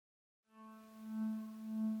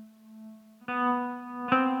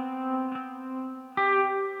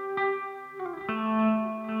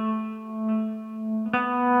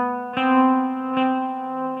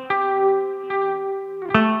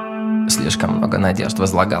Слишком много надежд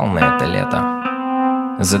возлагал на это лето.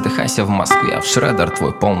 Задыхайся в Москве, в шредер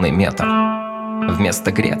твой полный метр.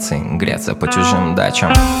 Вместо Греции греться по чужим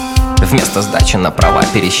дачам. Вместо сдачи на права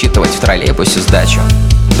пересчитывать в троллейбусе сдачу.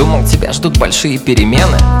 Думал, тебя ждут большие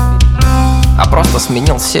перемены, а просто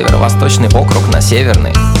сменил северо-восточный округ на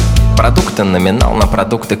северный. Продукты номинал, на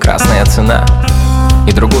продукты красная цена.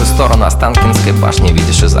 И другую сторону Останкинской башни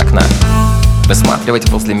видишь из окна. Высматривать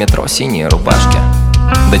возле метро синие рубашки,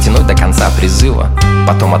 дотянуть до конца призыва,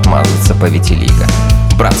 потом отмазаться по витилиго.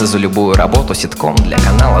 Браться за любую работу ситком для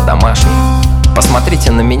канала «Домашний».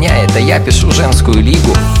 Посмотрите на меня, это я пишу женскую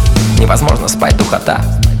лигу. Невозможно спать, духота,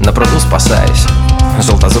 на пруду спасаюсь.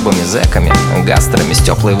 Желтозубыми зэками, гастрами с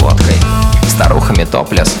теплой водкой, старухами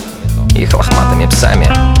топлес и их лохматыми псами.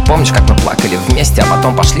 Помнишь, как мы плакали вместе, а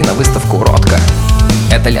потом пошли на выставку «Уродка»?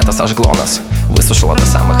 Это лето сожгло нас, высушило до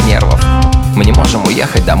самых нервов. Мы не можем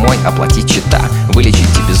уехать домой, оплатить счета,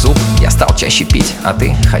 вылечить тебе зуб. Я стал чаще пить, а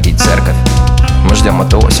ты ходить в церковь. Мы ждем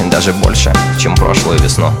эту осень даже больше, чем прошлую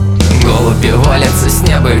весну. Голуби валятся с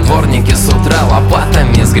неба, и дворники с утра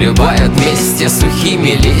лопатами сгребают вместе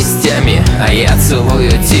сухими листьями. А я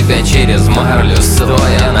целую тебя через марлю,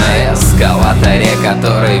 стоя на эскалаторе,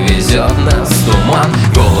 который везет нас в туман.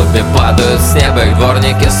 Голуби падают с неба, и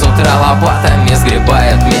дворники с утра лопатами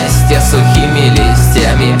сгребают вместе сухими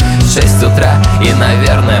листьями. 6 утра, и,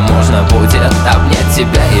 наверное, можно будет обнять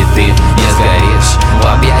тебя, и ты не сгоришь в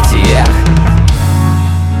объятиях.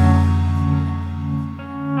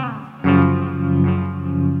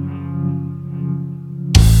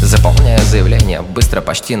 Заполняю заявление быстро,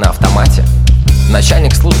 почти на автомате.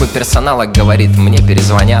 Начальник службы персонала говорит, мне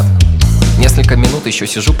перезвонят. Несколько минут еще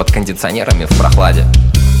сижу под кондиционерами в прохладе,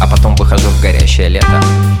 а потом выхожу в горящее лето,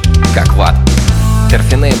 как в ад.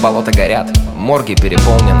 Торфяные болота горят, морги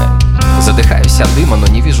переполнены. Задыхаюсь от дыма, но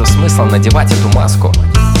не вижу смысла надевать эту маску.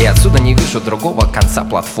 И отсюда не вижу другого конца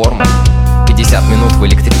платформы. 50 минут в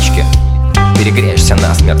электричке, перегреешься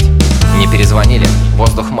насмерть. Не перезвонили,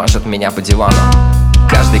 воздух мажет меня по дивану.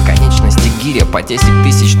 Каждой конечности гиря по 10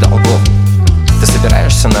 тысяч долгов. Ты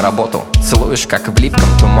собираешься на работу, целуешь как в липком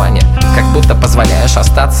тумане, как будто позволяешь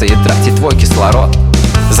остаться и тратить твой кислород.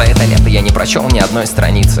 За это лето я не прочел ни одной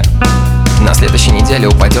страницы. На следующей неделе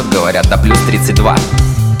упадет, говорят, до плюс 32.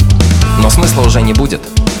 Но смысла уже не будет,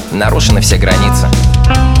 нарушены все границы.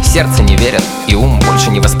 Сердце не верит, и ум больше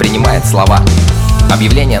не воспринимает слова.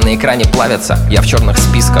 Объявления на экране плавятся, я в черных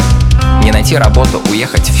списках. Не найти работу,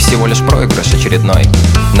 уехать, всего лишь проигрыш очередной.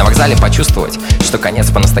 На вокзале почувствовать, что конец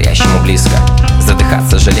по-настоящему близко.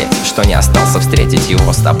 Задыхаться, жалеть, что не остался встретить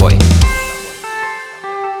его с тобой.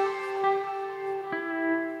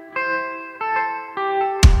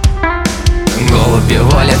 Голуби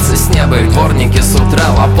валятся с неба, и дворники с утра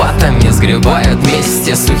лопатами сгребают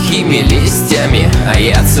вместе сухими листьями. А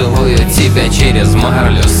я целую тебя через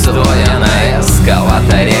марлю, стоя на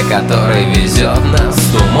эскалаторе, который везет нас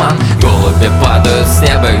в туман. Голуби падают с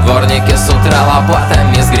неба, и дворники с утра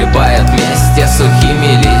лопатами сгребают вместе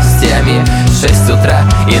сухими листьями. 6 утра,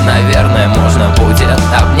 и, наверное, можно будет